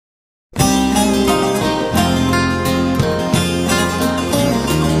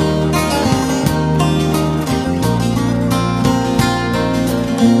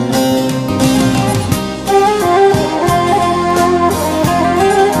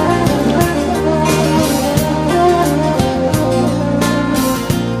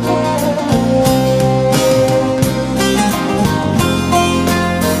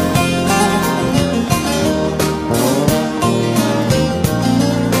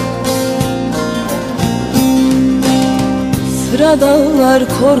Dağlar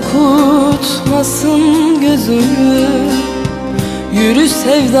korkutmasın gözümü. Yürü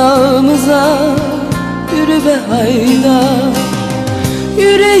sevdamıza, yürü be hayda.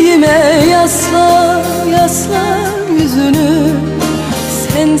 Yüreğime yasla, yasla yüzünü.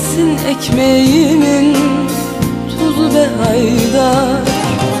 Sensin ekmeğimin tuzu be hayda.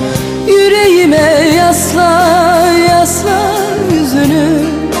 Yüreğime yasla, yasla yüzünü.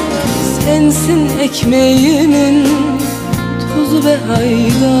 Sensin ekmeğimin tuzu be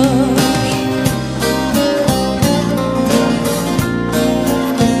haydar.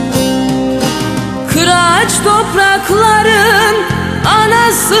 Kıraç toprakların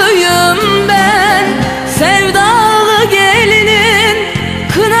anasıyım ben. Sevdalı gelinin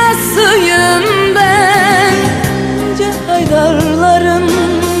kınasıyım ben. Nice haydarların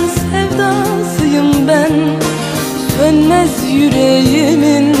sevdasıyım ben. Sönmez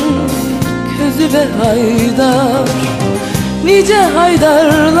yüreğimin közü be haydar. Nice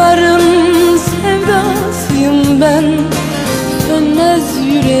haydarların sevdasıyım ben. Sönmez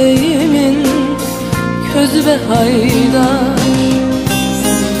yüreğimin közü be haydar.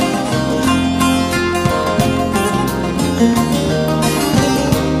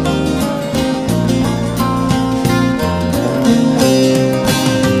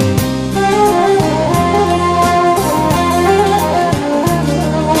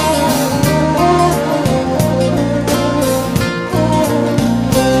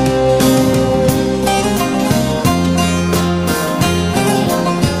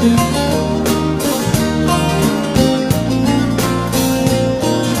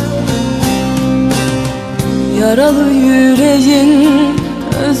 Yaralı yüreğin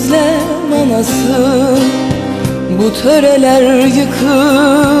özlem anası. Bu töreler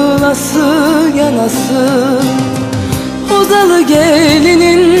yıkılası yanası. Ozalı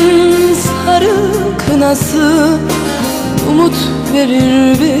gelinin sarı kınası. Umut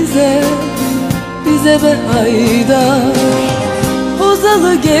verir bize, bize be haydar.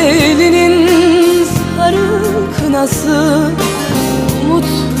 Ozalı gelinin sarı kınası. Umut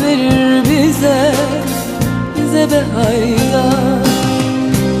verir bize, bize be haydar.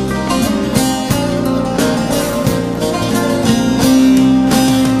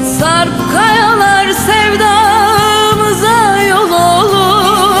 Sarp kayalar sevdamıza yol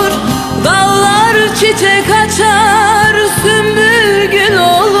olur. Dallar çiçek açar, sümbül gül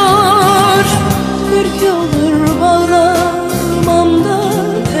olur. Türkü olur bağlamamda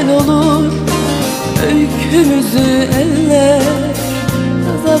tel olur. Öykümüzü eller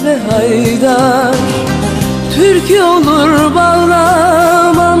yaza be haydar. Türkü olur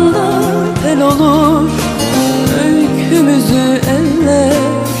bağlamamda tel olur. Öykümüzü eller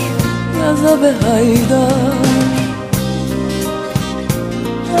yaza be haydar.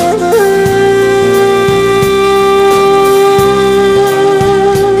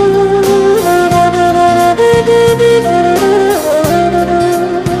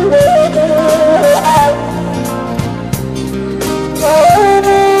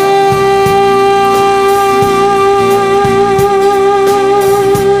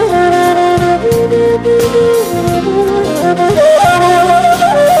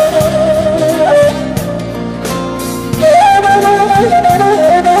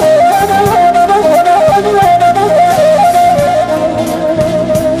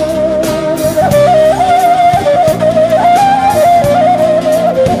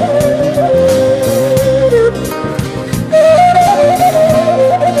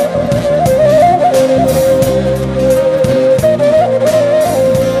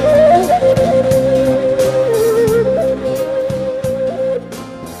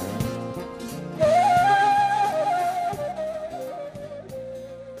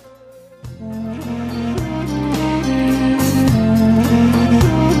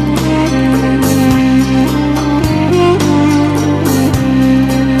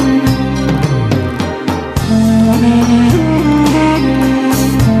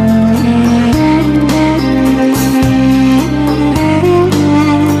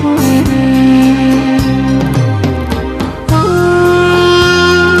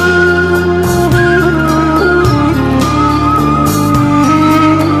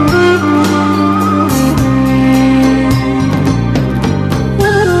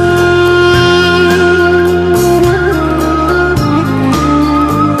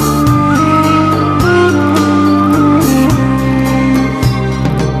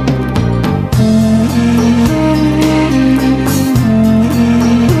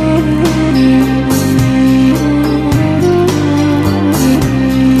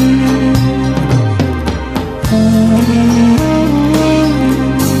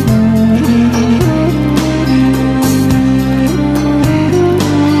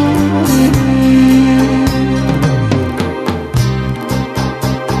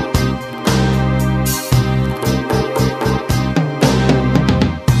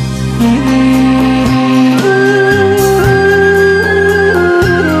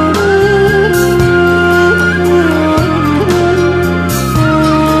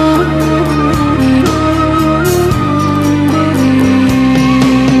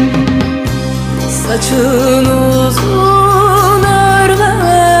 başın uzun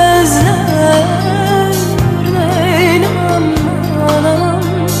örmezler. Neylim aman aman,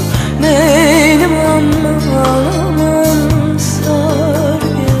 neylim aman aman, sar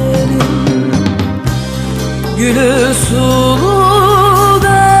gelin. Gülü sulu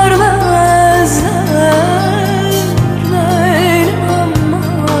vermezler. Neylim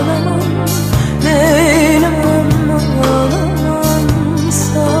aman aman, neylim aman aman,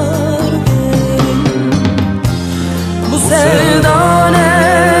 sar gelin. Bu sevda ne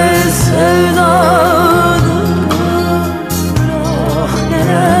sevdadır, ah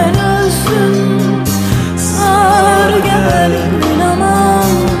neler ölsün. Sar gelin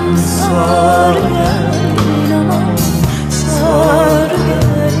aman, sar gelin aman, sar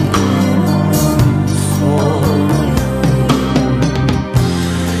gelin aman, sar gelin.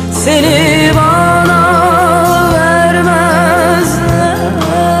 Seni bana vermezler,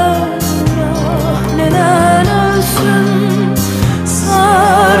 ah neler ölsün.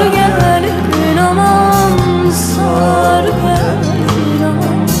 Sar gelin aman, sar gelin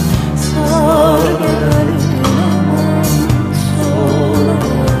aman, sar gelin aman, sar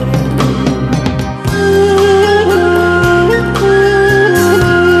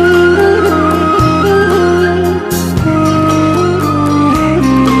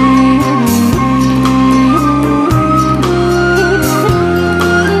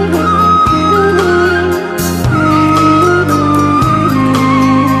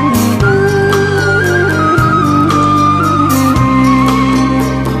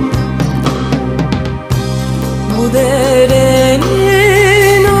Bu derenin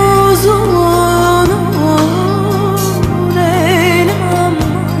uzunu, neylim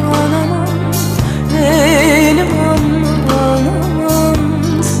aman aman, neylim aman aman,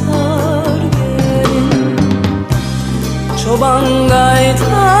 sar gelin. Çoban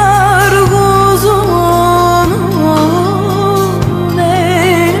gaytar kuzunu,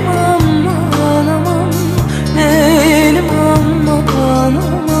 neylim aman aman, neylim aman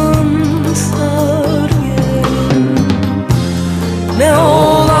aman, sar gelin. Ne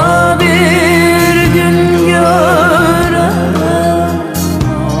ola bir gün gören,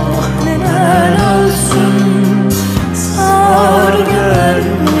 ah neler ölsün. Sar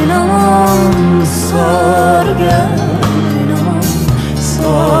gelin aman, sar gelin aman,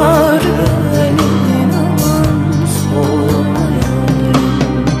 sar gelin aman, sar gelin.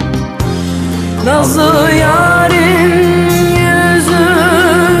 Nazlı yarim yüzünü,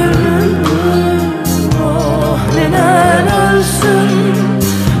 ah neler ölsün.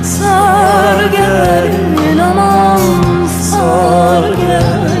 Sar gelin aman, sar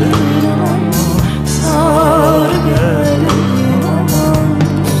gelin aman, sar gelin aman, sar gelin.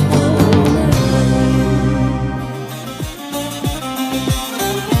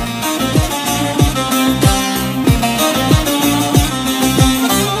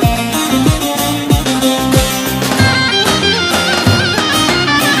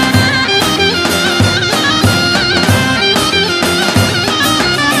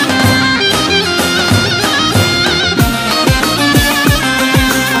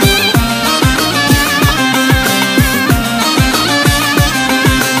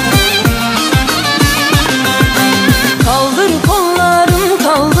 Kaldır kollarını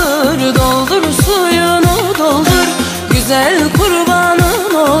kaldır, doldur suyunu doldur. Güzel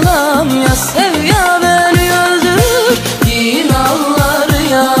kurbanın olam, ya sev ya beni öldür. Giyin alları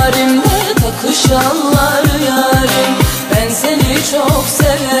yarimle, takış alları yarim. Ben seni çok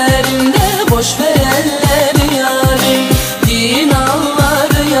severim de, boş ver elleri yarim. Giyin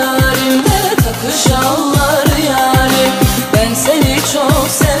alları yarimle, takış alları yarim. Ben seni çok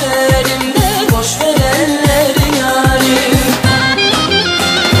severim de, boş ver elleri yarim.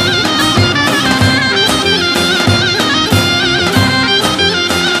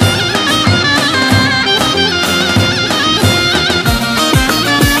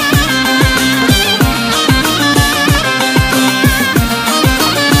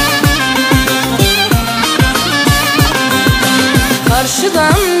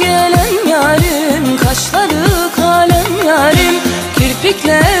 Karşıdan